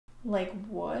Like,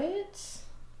 what?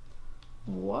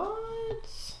 What?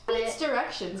 It's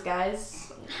directions,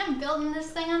 guys. I'm building this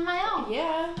thing on my own.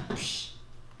 Yeah. Psh,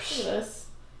 look at this.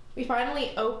 We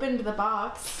finally opened the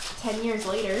box 10 years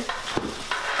later.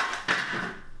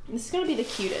 This is gonna be the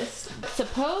cutest. It's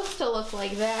supposed to look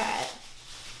like that.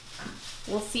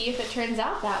 We'll see if it turns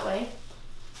out that way.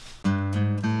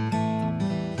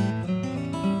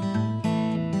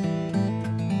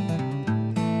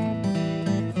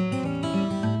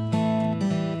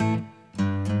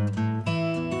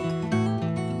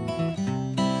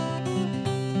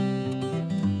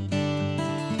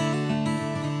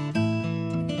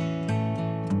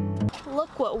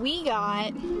 Look what we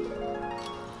got.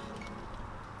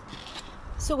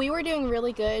 So we were doing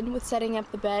really good with setting up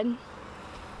the bed,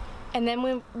 and then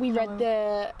when we read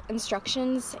the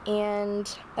instructions,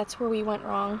 and that's where we went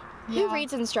wrong. Yeah. Who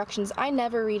reads instructions? I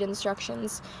never read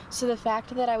instructions. So the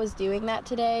fact that I was doing that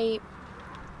today,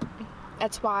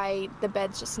 that's why the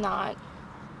bed's just not,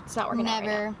 it's not working out right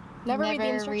now. Never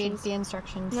read the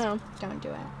instructions. No. Don't do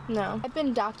it. No. I've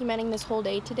been documenting this whole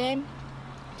day today.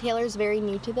 Taylor's very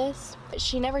new to this.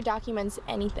 She never documents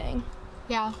anything.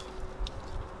 Yeah.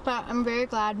 But I'm very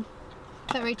glad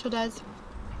that Rachel does,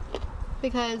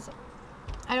 because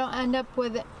I don't end up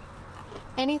with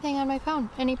anything on my phone,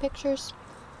 any pictures.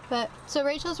 But so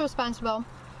Rachel's responsible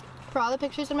for all the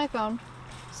pictures on my phone,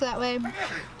 so that way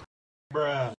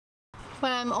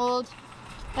when I'm old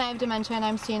and I have dementia and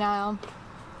I'm senile,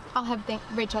 I'll have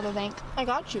Rachel to thank. I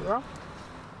got you, girl.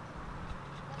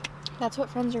 That's what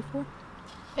friends are for.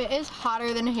 It is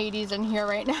hotter than Hades in here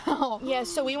right now. Yeah,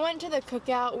 so we went to the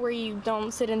cookout where you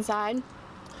don't sit inside,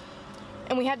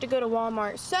 and we had to go to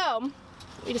Walmart. So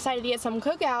we decided to get some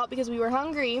cookout because we were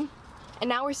hungry, and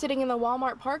now we're sitting in the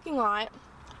Walmart parking lot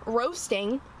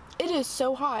roasting. It is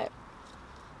so hot.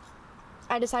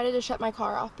 I decided to shut my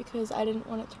car off because I didn't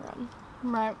want it to run.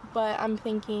 Right. But I'm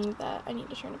thinking that I need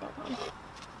to turn it back on.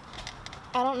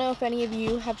 I don't know if any of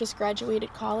you have just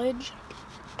graduated college,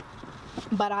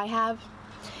 but I have.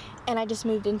 And I just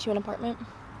moved into an apartment.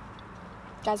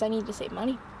 Guys, I need to save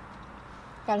money.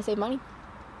 Gotta save money.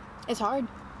 It's hard,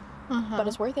 but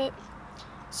it's worth it.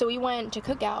 So we went to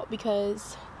Cookout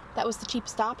because that was the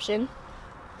cheapest option.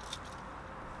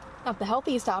 Not the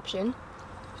healthiest option,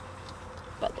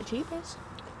 but the cheapest.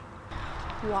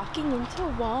 Walking into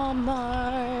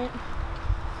Walmart.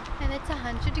 And it's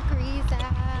 100 degrees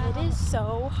out. It is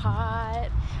so hot.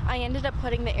 I ended up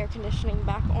putting the air conditioning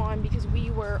back on because we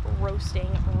were roasting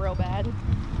real bad.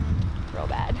 Real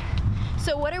bad.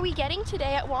 So what are we getting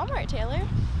today at Walmart, Taylor?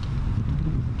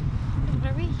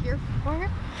 What are we here for?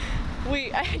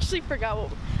 Wait, I actually forgot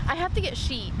what... I have to get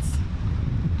sheets.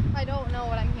 I don't know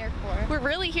what I'm here for. We're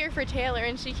really here for Taylor,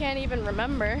 and she can't even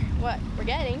remember what we're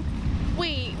getting.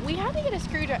 Wait, we have to get a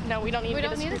screwdriver. No, we don't need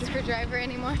a screwdriver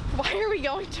anymore. Why are we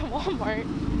going to Walmart?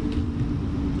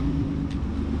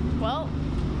 Well,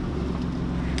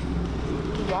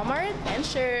 Walmart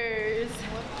adventures.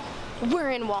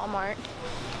 We're in Walmart.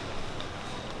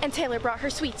 And Taylor brought her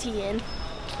sweet tea in.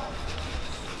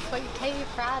 Sweet tea,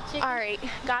 fried chicken. Alright,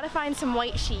 gotta find some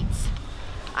white sheets.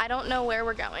 I don't know where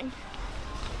we're going.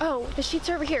 Oh, the sheets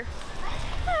are over here.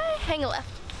 Hang a left.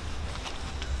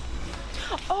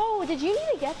 Oh, did you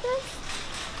need to get this?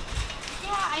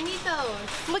 Yeah, I need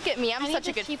those. Look at me, I'm such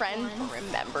a good friend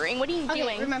remembering. What are you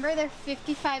doing? Remember they're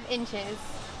 55 inches.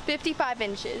 55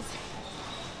 inches.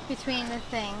 Between the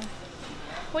thing.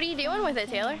 What are you doing with it,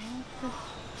 Taylor?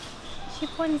 The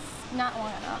cheap one's not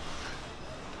long enough.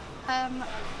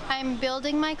 I'm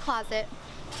building my closet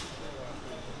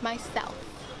myself.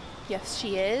 Yes,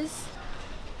 she is.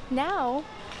 Now,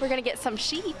 we're gonna get some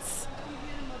sheets.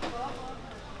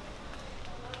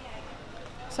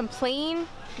 Some plain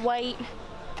white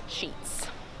sheets.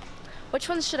 Which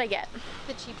ones should I get?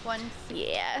 The cheap ones.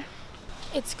 Yeah.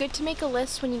 It's good to make a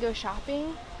list when you go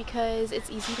shopping because it's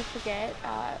easy to forget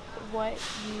what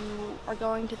you are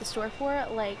going to the store for,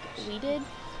 like we did.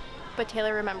 But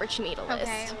Taylor remembered she made a list.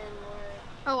 Okay.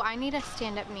 Oh, I need a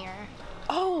stand-up mirror.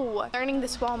 Oh, learning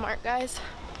this Walmart, guys.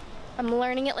 I'm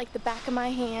learning it like the back of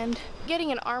my hand.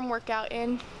 Getting an arm workout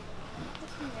in.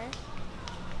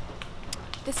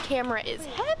 This camera is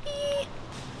heavy.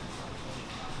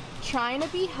 Trying to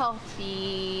be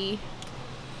healthy.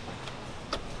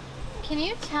 Can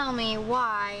you tell me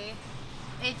why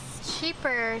it's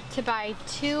cheaper to buy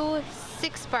 2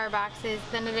 6-bar boxes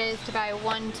than it is to buy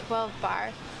 1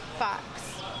 12-bar box?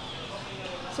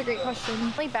 It's a great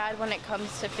question. Really bad when it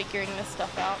comes to figuring this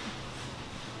stuff out.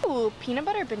 Ooh, peanut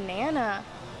butter banana.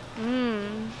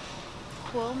 Mmm.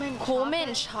 Cool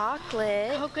mint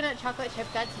chocolate. Coconut chocolate chip,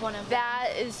 that's one of them. That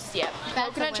is, yep. That's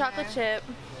coconut chocolate chip.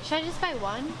 Should I just buy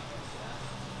one?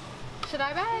 Should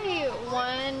I buy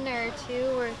 1 or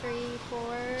 2 or 3,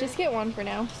 4? Just get one for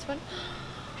now. Just one.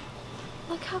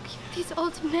 Look how cute these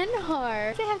old men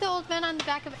are. They have the old men on the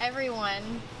back of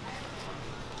everyone.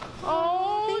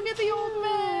 Oh, look at the old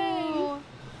men.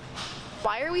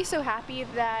 Why are we so happy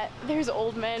that there's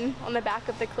old men on the back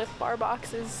of the Cliff Bar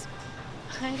boxes?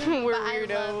 I don't know, We're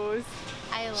weirdos.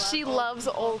 I love She loves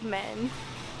old men.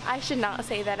 I should not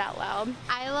say that out loud.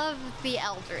 I love the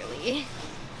elderly.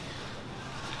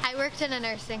 I worked in a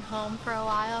nursing home for a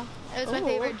while. It was my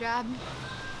favorite job.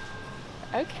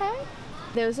 Okay.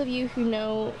 Those of you who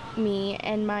know me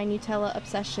and my Nutella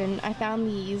obsession, I found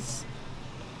these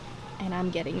and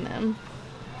I'm getting them.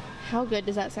 How good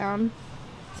does that sound?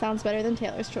 Sounds better than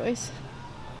Taylor's choice.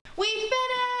 We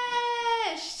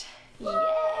finished!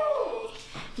 Yay!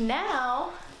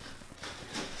 Now,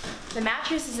 the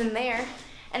mattress is in there,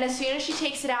 and as soon as she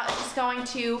takes it out, it's going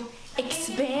to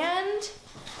expand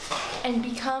and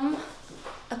become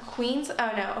a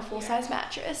a full-size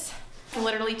mattress. It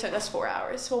literally took us 4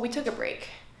 hours. Well, we took a break.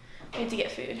 We had to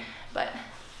get food, but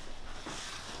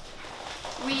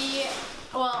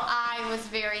I was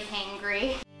very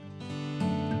hangry.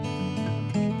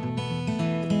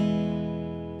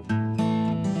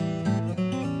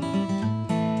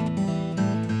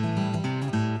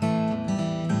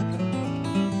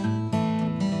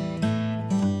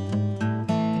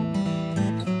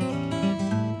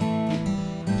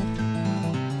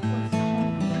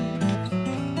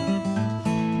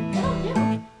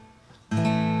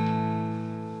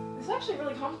 this is actually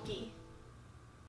really comfy.